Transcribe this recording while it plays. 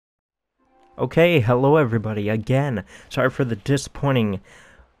Okay, hello everybody again. Sorry for the disappointing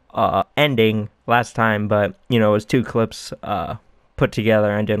ending last time, but it was two clips put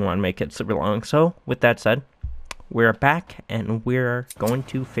together. I didn't want to make it super long. So, with that said, we're back and we're going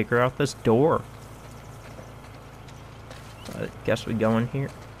to figure out this door. I guess we go in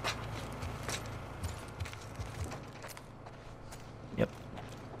here. Yep.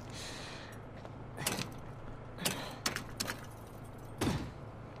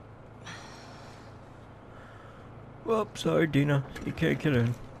 Whoops, sorry, Dina. You can't get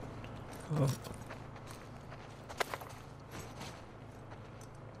in. Oh.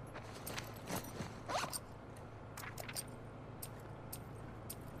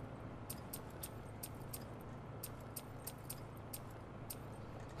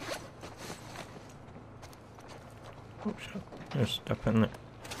 Oh, shit. There's stuff in there.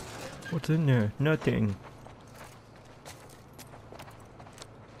 What's in there? Nothing.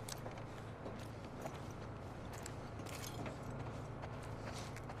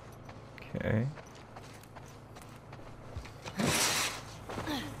 Okay.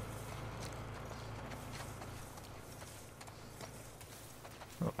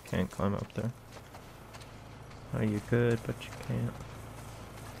 Oh, can't climb up there. Oh, you could, but you can't.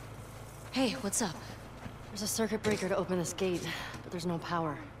 Hey, what's up? There's a circuit breaker to open this gate, but there's no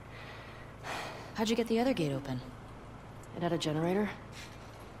power. How'd you get the other gate open? It had a generator?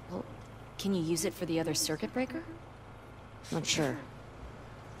 Well, can you use it for the other circuit breaker? Not sure.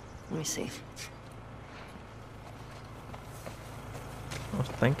 Let me see. I was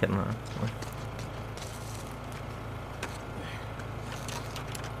thinking that.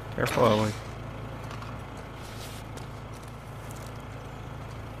 Careful, Ellie.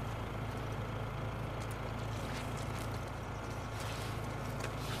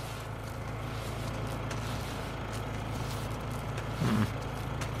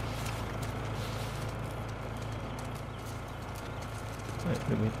 Wait,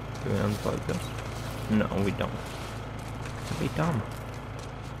 do we unplug this? No, we don't. That'd be dumb.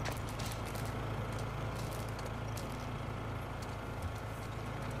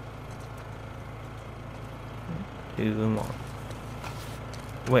 Too long.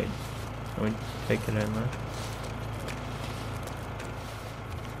 Wait, can we take it in there?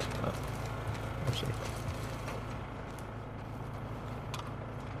 Oh, let's see.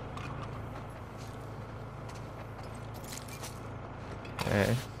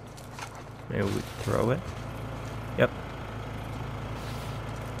 Okay. Maybe we throw it. Yep.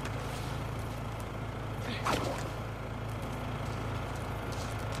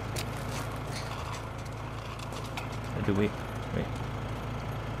 Or do we? Wait.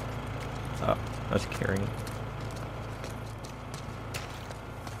 Oh, that's carrying.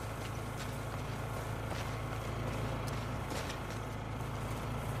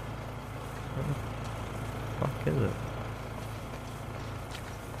 What the fuck is it?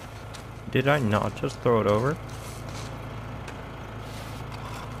 Did I not just throw it over?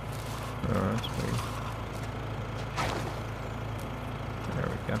 Oh, that's weird. There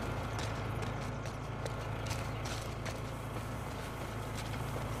we go.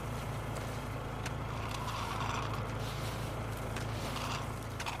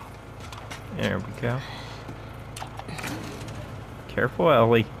 There we go. Careful,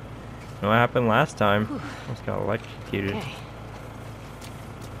 Ellie. What happened last time? Almost got electrocuted. Okay.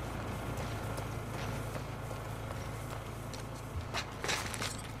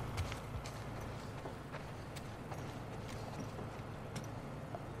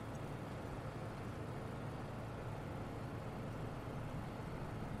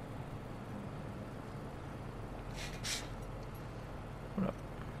 What up?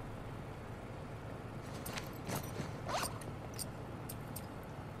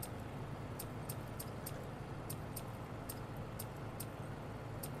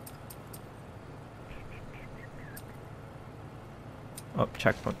 Oh,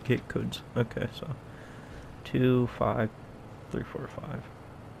 checkpoint gate codes. Okay, so 2, 5, 3, 4, 5.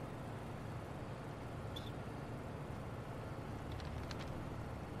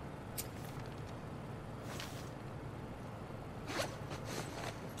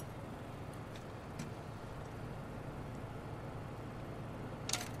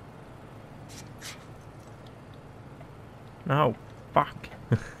 No, fuck.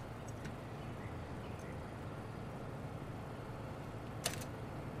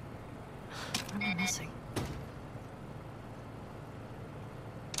 What am I missing?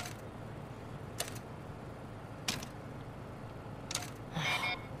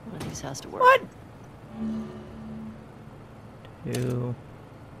 One of these has to work. What? 2.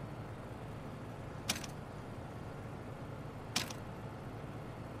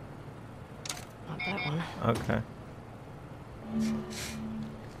 that one. Okay.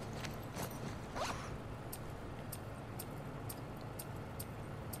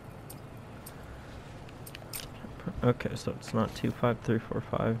 Okay, so it's not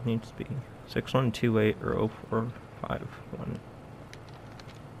 25345. Needs to be 6128 or 0451.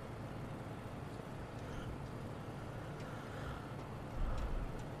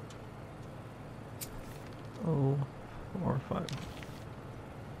 Oh, 4 5.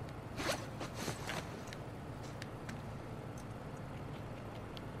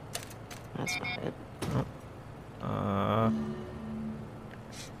 That's not it. Oh.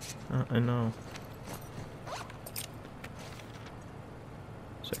 I know.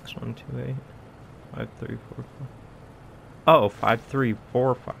 6128 5345. Oh,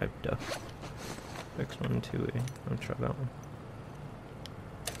 5345. Duh. 6128. I'll try that one.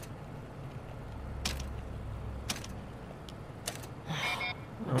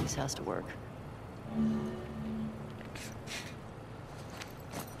 Well, this has to work.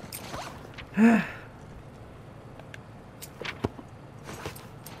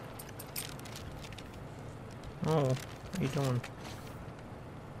 Oh, what are you doing?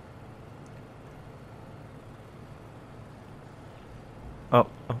 Oh,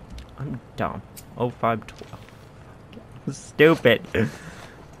 I'm dumb. 0512. Stupid.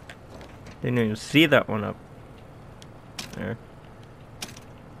 Didn't even see that one up there.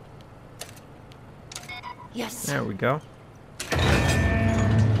 Yes. There we go.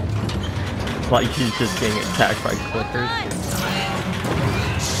 Like he's just getting attacked by clickers.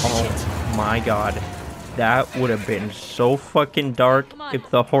 Oh my god. That would have been so fucking dark if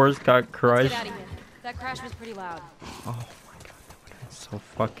the horse got crushed. Let's get out of here. That crash was pretty loud. Oh my god, that would have been so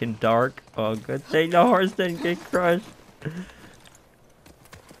fucking dark. Oh, good thing the horse didn't get crushed.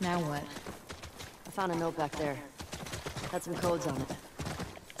 Now what? I found a note back there. Had some codes on it.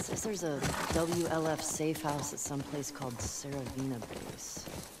 It says there's a WLF safe house at some place called Saravina Base.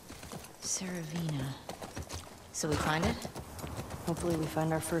 Saravina. So we find it? Hopefully we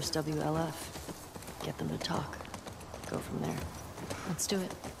find our first WLF. Get them to talk. Go from there. Let's do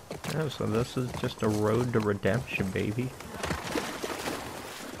it. Yeah, so this is just a road to redemption, baby.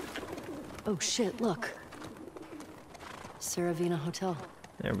 Oh shit, look. Saravina Hotel.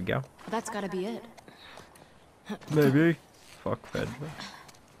 There we go. That's gotta be it. Maybe. Fuck Fed.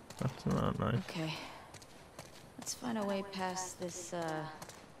 That's not nice. Okay. Let's find a way past this,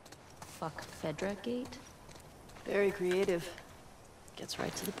 fuck Fedra gate? Very creative. Gets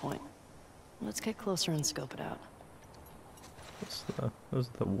right to the point. Let's get closer and scope it out. This is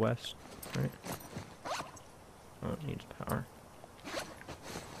the west, right? Oh, it needs power.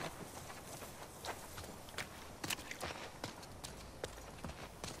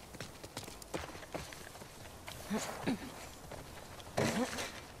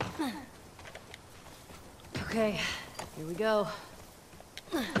 Okay, here we go.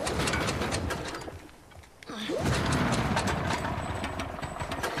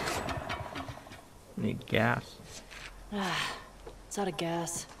 Need gas. It's out of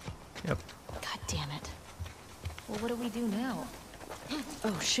gas. Yep. God damn it. Well, what do we do now?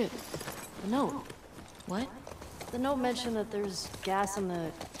 Oh shit. The note. What? The note mentioned that there's gas in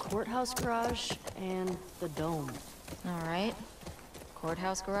the courthouse garage and the dome. Alright.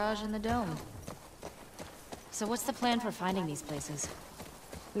 Courthouse garage and the dome. So what's the plan for finding these places?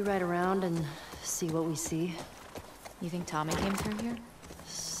 We ride around and see what we see. You think Tommy came through here?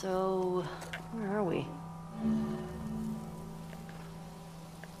 So, where are we?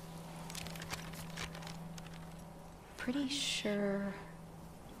 Pretty sure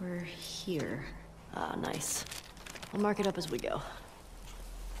we're here. Ah, nice. I'll mark it up as we go.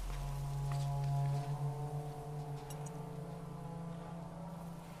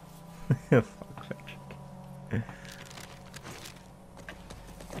 Fuck Fed.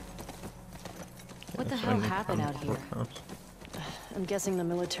 What the hell happened out here? I'm guessing the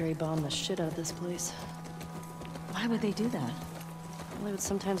military bombed the shit out of this place. Why would they do that? Well, they would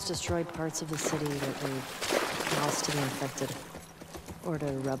sometimes destroy parts of the city that were lost to the infected. Or to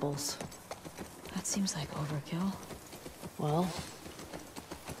rebels. That seems like overkill. Well,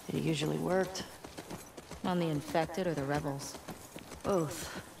 it usually worked. On the infected or the rebels?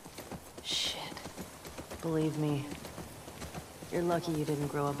 Both. Shit. Believe me. You're lucky you didn't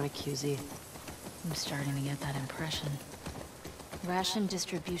grow up in a QZ. I'm starting to get that impression. Ration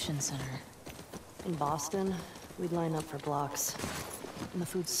distribution center. In Boston, we'd line up for blocks. And the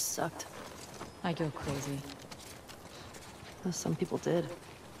food sucked. I go crazy. Though some people did.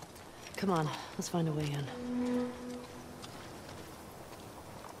 Come on, let's find a way in.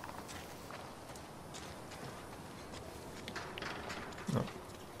 Oh.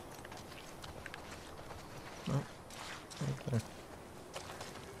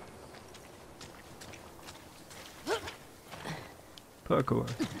 Parkour.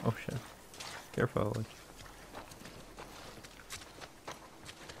 Oh shit. Careful.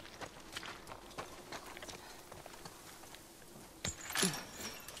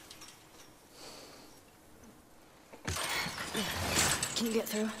 Can you get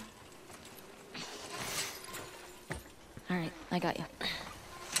through? All right, I got you.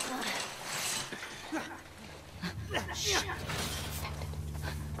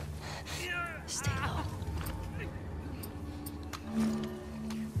 Stay low.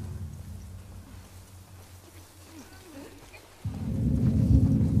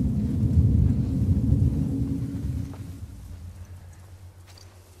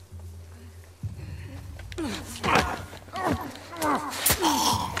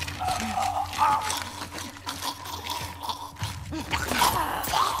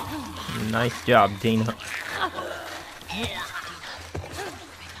 Nice job, Dina.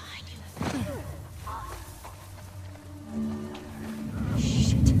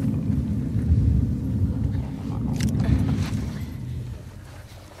 Shit.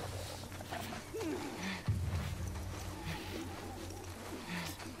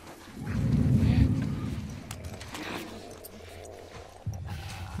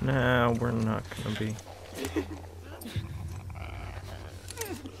 No, we're not gonna be.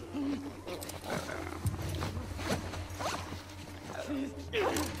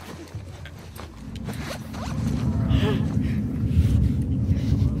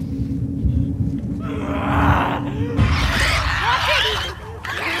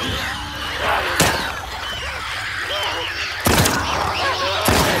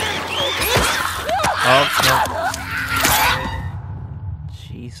 Oh, no.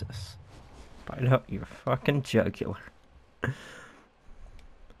 Jesus. Bite out your fucking jugular.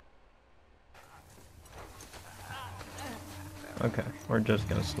 Okay, we're just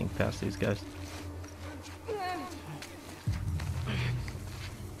gonna sneak past these guys.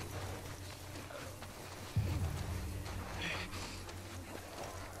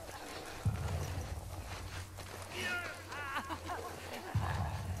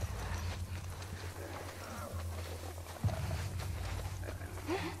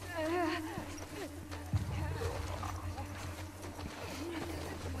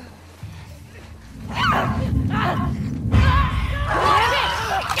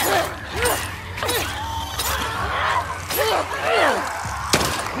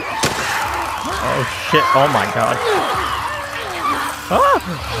 Oh shit, oh my god. Ah!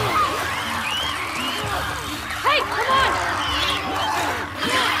 Hey, come on!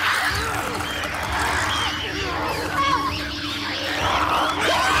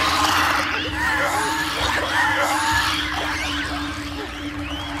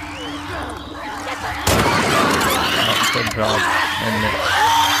 Oh, good job. And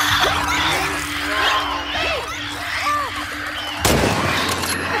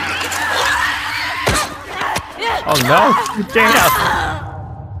oh no! Damn!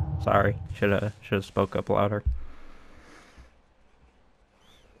 Sorry, should have spoke up louder.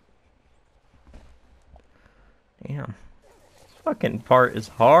 Damn. This fucking part is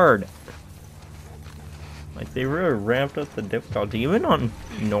hard. Like, they really ramped up the difficulty, even on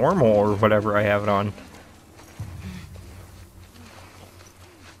normal or whatever I have it on.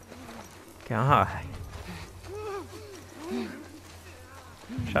 God.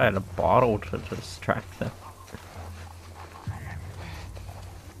 Wish I had a bottle to distract them.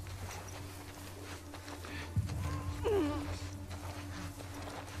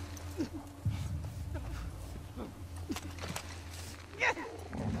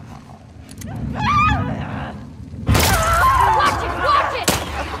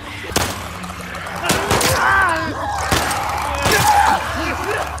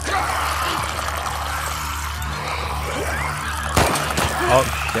 Oh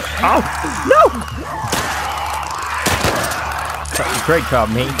shit. Oh! No! Great job,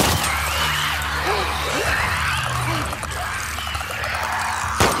 me.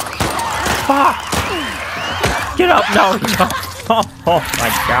 Fuck! Get up! No! Oh my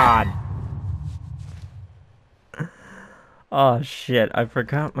god. Oh shit, I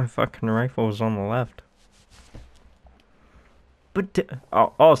forgot my fucking rifle was on the left. But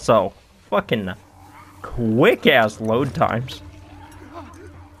also, fucking quick ass load times.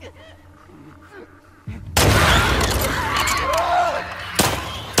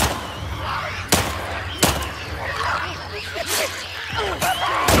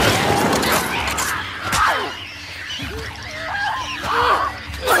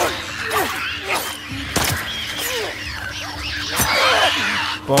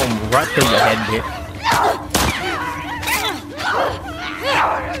 Boom, right through the head, bitch.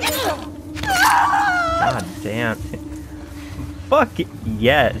 God damn it. Fuck it.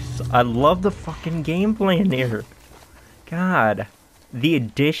 Yes. I love the fucking gameplay in here. God. The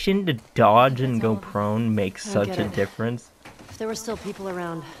addition to dodge and go prone makes I don't such get a it. difference. If there were still people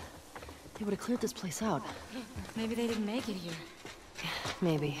around, they would have cleared this place out. Maybe they didn't make it here.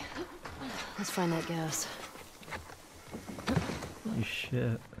 Maybe. Let's find that gas. Holy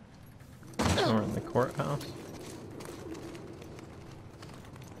shit. We're in the courthouse.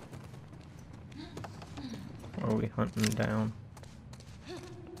 What are we hunting down?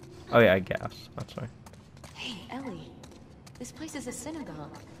 Oh yeah, gas. That's right. Hey, Ellie. This place is a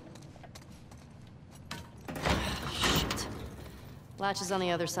synagogue. Shit. Latch is on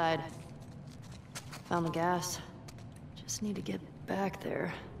the other side. Found the gas. Just need to get back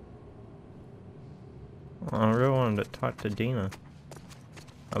there. Well, I really wanted to talk to Dina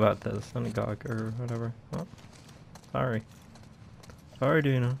about the synagogue or whatever. Oh, sorry. Sorry,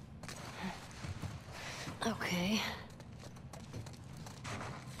 Dina. Okay.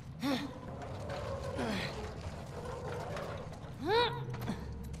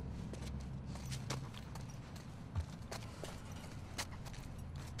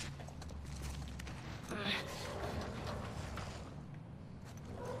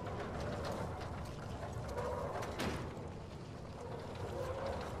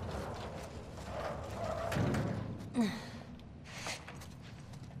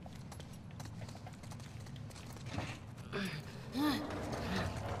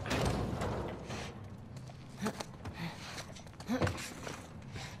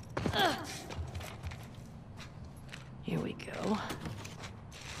 Here we go.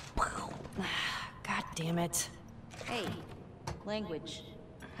 God damn it. Hey, language.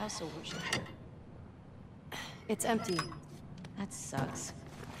 House of worship. It's empty. That sucks.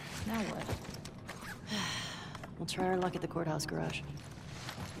 Now what? We'll try our luck at the courthouse garage.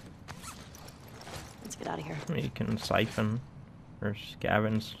 Let's get out of here. You can siphon or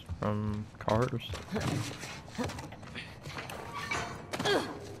scavenge from cars.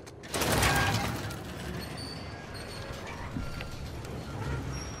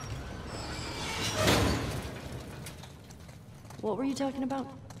 What were you talking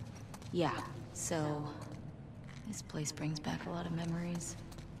about? Yeah, so... This place brings back a lot of memories.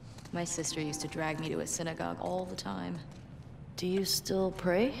 My sister used to drag me to a synagogue all the time. Do you still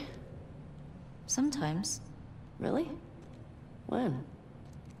pray? Sometimes. Really? When?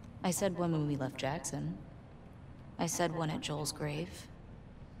 I said one when we left Jackson. I said one at Joel's grave.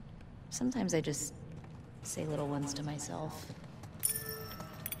 Sometimes I just say little ones to myself.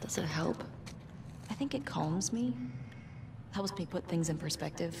 Does it help? I think it calms me. Helps me put things in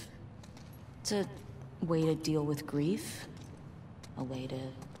perspective. It's a way to deal with grief. A way to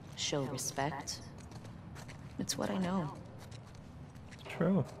show respect. It's what I know.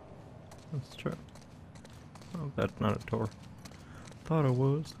 True. That's true. Oh, that's not a door. Thought it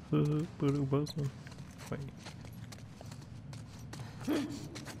was, but it wasn't. Wait.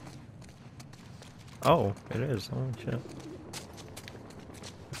 Oh, it is. Holy shit.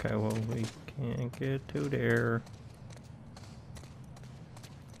 Okay, well, we can't get to there.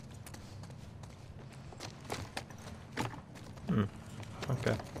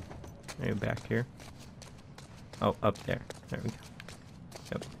 Okay. Maybe back here. Oh, up there. There we go.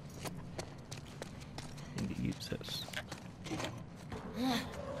 Yep. Need to use this.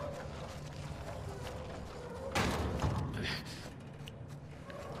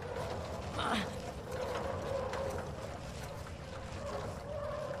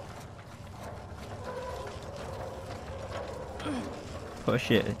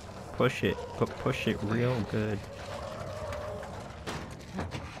 Push it. Push it. But push it real good.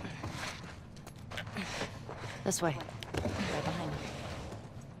 This way. Right behind me.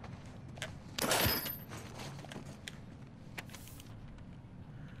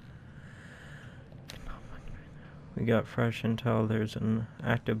 We got fresh intel. There's an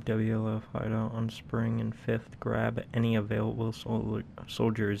active WLF hideout on Spring and 5th. Grab any available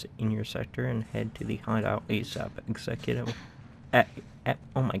soldiers in your sector and head to the hideout ASAP.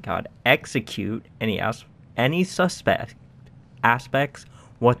 Oh my god. Execute any suspect aspects.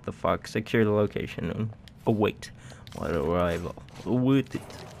 What the fuck? Secure the location and await what arrival. With it.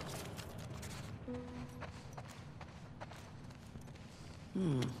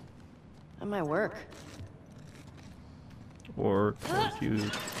 That might work. Or if you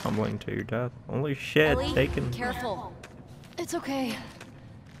tumbling to your death. Holy shit, Ellie, they can. careful. It's okay.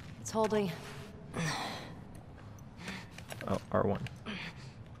 It's holding. Oh, R1.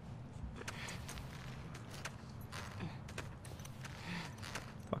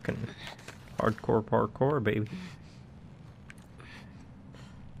 Fucking hardcore parkour, baby.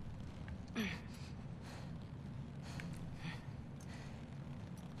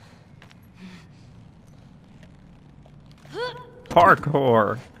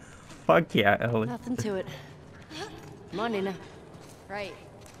 Parkour. Fuck yeah, Ellie. Nothing to it. Come on, Nina. Right.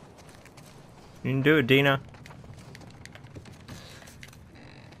 You can do it, Dina.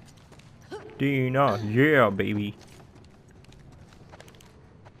 Dina, yeah, baby.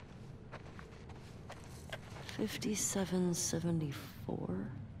 5774.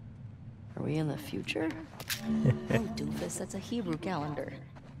 Are we in the future? Oh, doofus, that's a Hebrew calendar.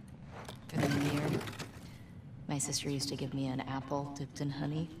 For the new year. My sister used to give me an apple dipped in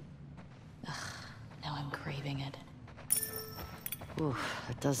honey. Ugh, now I'm craving it. Oof,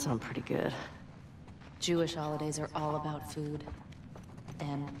 that does sound pretty good. Jewish holidays are all about food.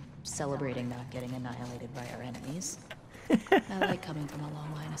 And celebrating not getting annihilated by our enemies. I like coming from a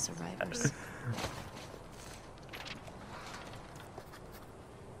long line of survivors.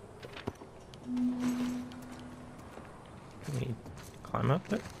 Can we climb up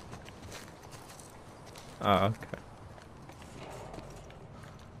there? Oh, okay.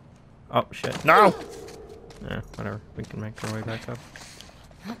 Oh, shit. No! Yeah, whatever. We can make our way back up.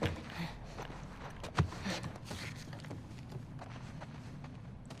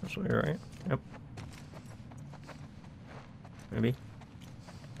 This way, right? Yep. Maybe.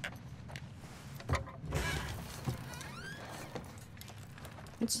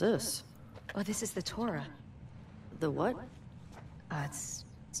 What's this? Oh, this is the Torah. The what? It's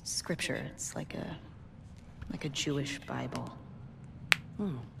scripture. It's like a Jewish Bible.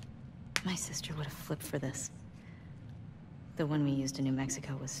 My sister would have flipped for this. The one we used in New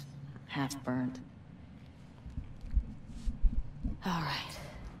Mexico was half burned. All right.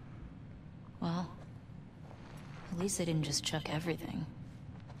 Well, at least they didn't just chuck everything.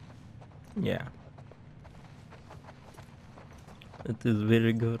 Yeah. It is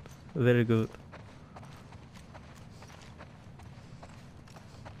very good. Very good.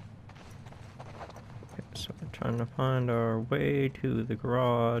 Okay, so we're trying to find our way to the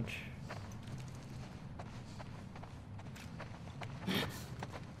garage.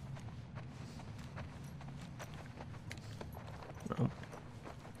 No.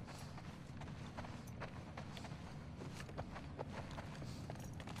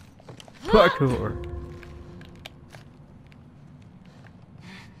 Parkour.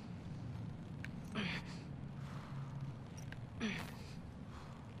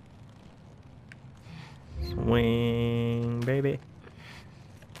 Swing, baby.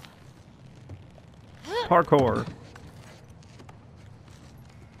 Parkour.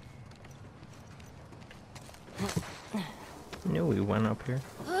 Knew we went up here.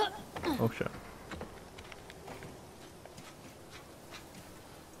 Oh shit.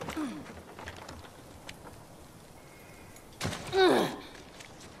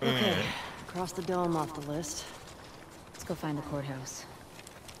 Okay, cross the dome off the list. Let's go find the courthouse.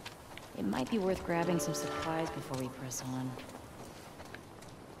 It might be worth grabbing some supplies before we press on.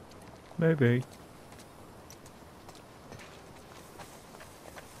 Maybe.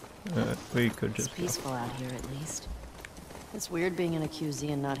 We could It's just. peaceful out here, at least. It's weird being in a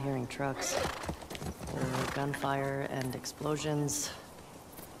QZ and not hearing trucks. Or gunfire and explosions.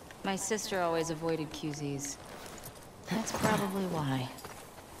 My sister always avoided QZs. That's probably why.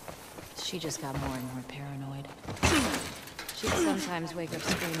 She just got more and more paranoid. She'd sometimes wake up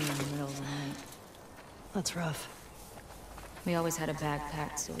screaming in the middle of the night. That's rough. We always had a bag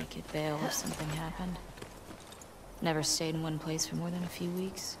packed so we could bail if something happened. Never stayed in one place for more than a few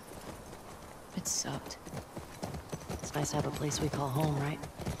weeks. It sucked. It's nice to have a place we call home, right?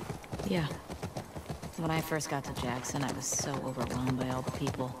 Yeah. When I first got to Jackson, I was so overwhelmed by all the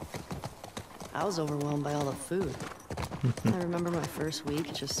people. I was overwhelmed by all the food. I remember my first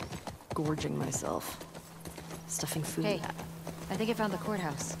week just gorging myself. Stuffing food. Hey, I think I found the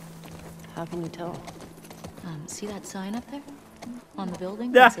courthouse. How can you tell? See that sign up there? On the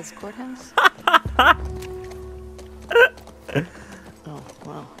building Yeah. that says courthouse? Oh,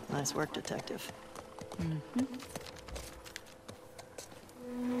 wow. Nice work, detective.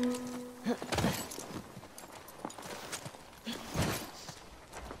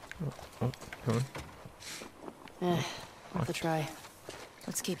 Oh, come on. Worth a try.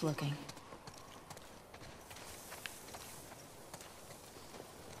 Let's keep looking.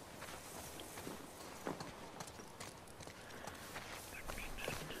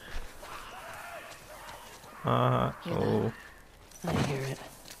 Oh. I hear it.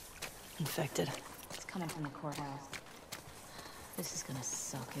 Infected. It's coming from the courthouse. This is gonna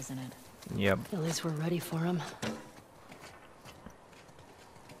suck, isn't it? Yep. At least we're ready for him.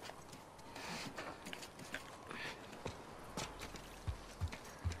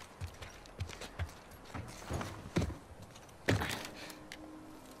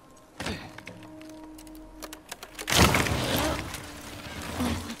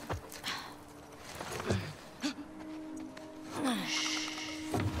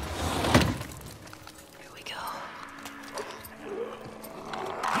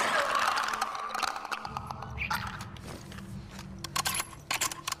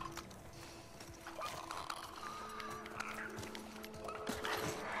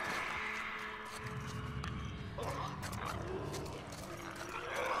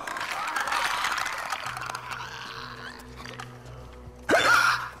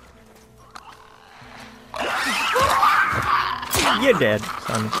 You're dead,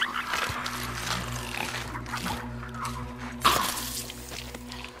 son.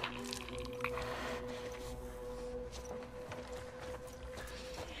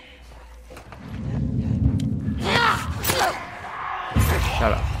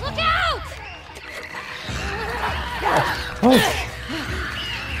 Shut up. Look out! Oh!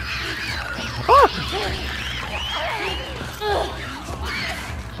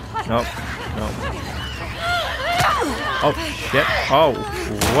 Nope. Nope. Oh, shit. Oh,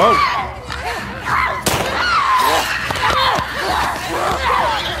 whoa.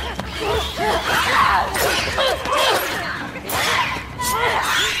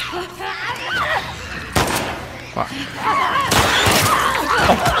 Fuck.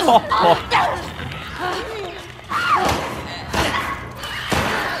 Oh, oh, oh.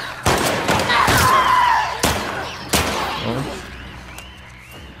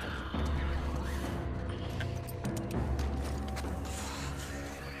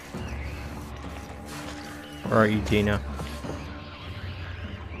 Where are you, Dina?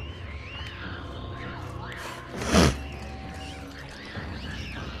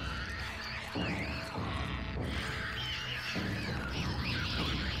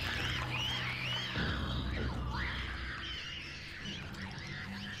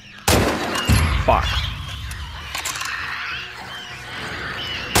 Fuck.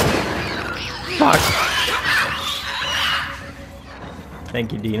 Fuck.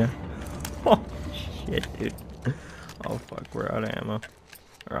 Thank you, Dina. Oh, shit, dude. Oh, fuck, we're out of ammo.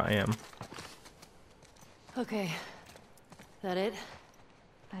 Or I am. Okay. That it?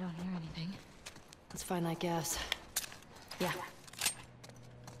 I don't hear anything. Let's find that gas. Yeah.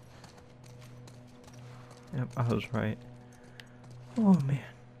 Yep, I was right. Oh, man.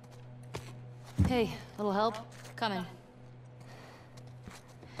 Hey, little help? Coming.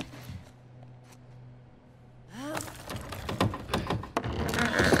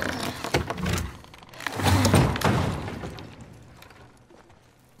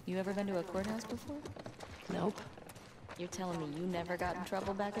 You ever been to a courthouse before? Nope. You're telling me you never got in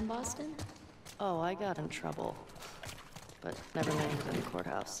trouble back in Boston? Oh, I got in trouble. But never landed in the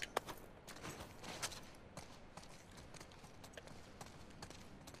courthouse.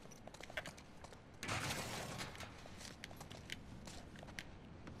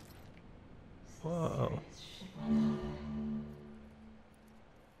 Whoa.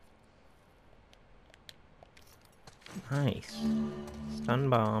 Nice. Stun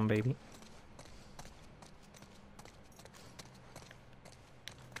bomb, baby.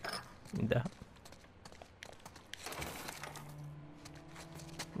 Да.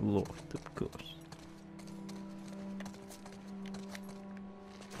 Lord, of course.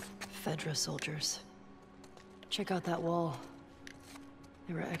 Fedra soldiers. Check out that wall.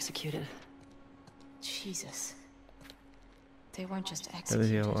 They were executed. Jesus. They weren't just The executed.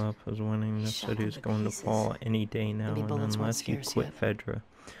 video up is winning. The Shot city's into going to pieces. fall any day now, Maybe and bullets won't unless you scare us quit yet. Fedra,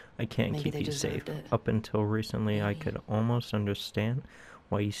 I can't Maybe keep they you safe. deserved it. Up until recently, I Maybe. could almost understand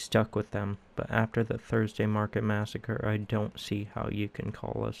why you stuck with them, but after the Thursday Market massacre, I don't see how you can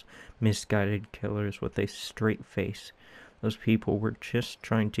call us misguided killers with a straight face. Those people were just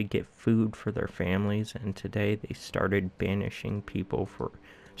trying to get food for their families, and today they started banishing people for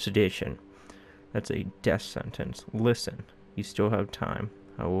sedition. That's a death sentence. Listen, you still have time.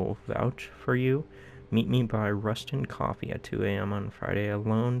 I will vouch for you. Meet me by Rustin Coffee at 2 a.m. on Friday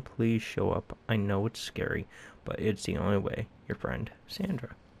alone. Please show up. I know it's scary, but it's the only way. Your friend,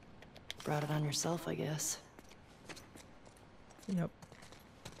 Sandra. Brought it on yourself, I guess. Yep.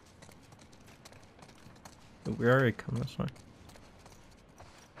 We already come this way.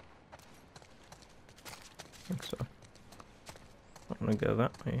 I think so. I'm gonna go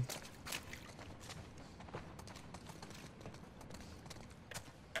that way.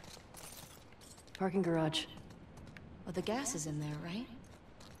 Parking garage. Well, the gas is in there, right?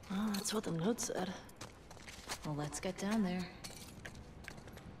 Oh, that's what the note said. Well, let's get down there.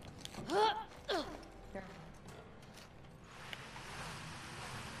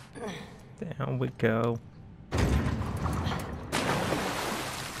 Down we go.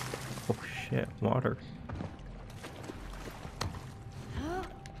 Oh shit, water.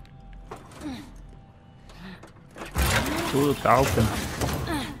 Ooh, dolphin.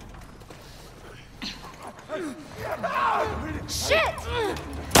 Shit!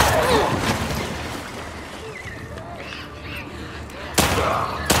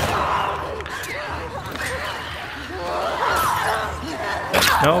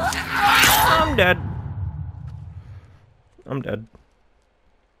 Nope. I'm dead. I'm dead.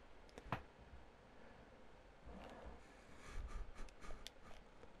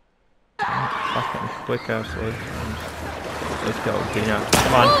 Fucking quick ass load times. Let's go, Dina.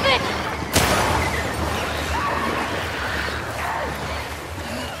 Come on. Move it!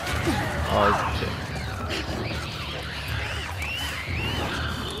 Oh, shit.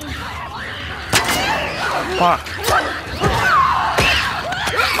 Fuck.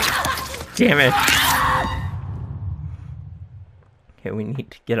 Damn it. Okay, we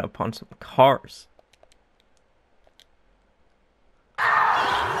need to get up on some cars.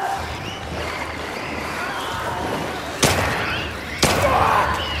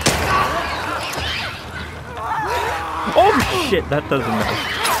 Oh shit, that doesn't matter.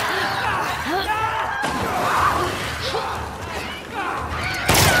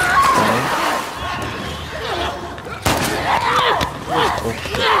 Oh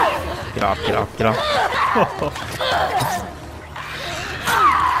shit. Get off, get off, get off.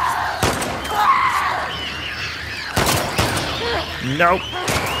 Nope.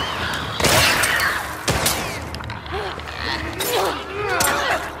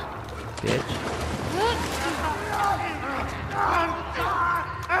 Bitch.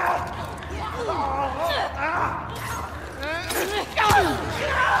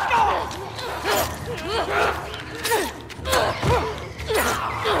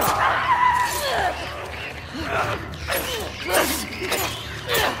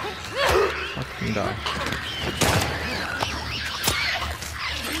 Fucking dog.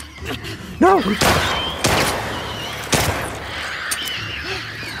 No!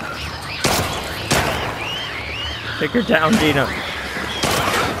 Take her down, Dina.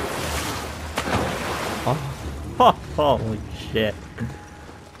 Oh, holy shit.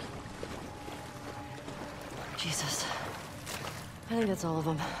 Jesus. I think that's all of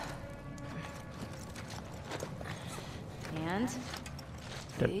them. And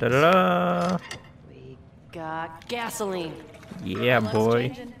Da-da-da-da. We got gasoline. Yeah,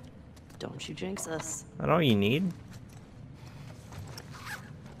 boy. Don't you jinx us. That all you need?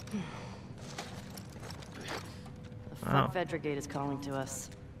 The fuck Fedrigate is calling to us.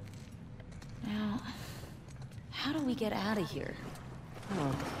 now, how do we get out of here?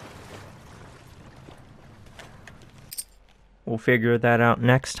 Oh. We'll figure that out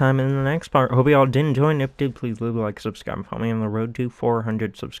next time in the next part. Hope you all did enjoy, and if you did, please leave a like, subscribe, and follow me on the road to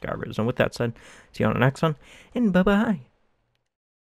 400 subscribers. And with that said, see you on the next one, and bye-bye.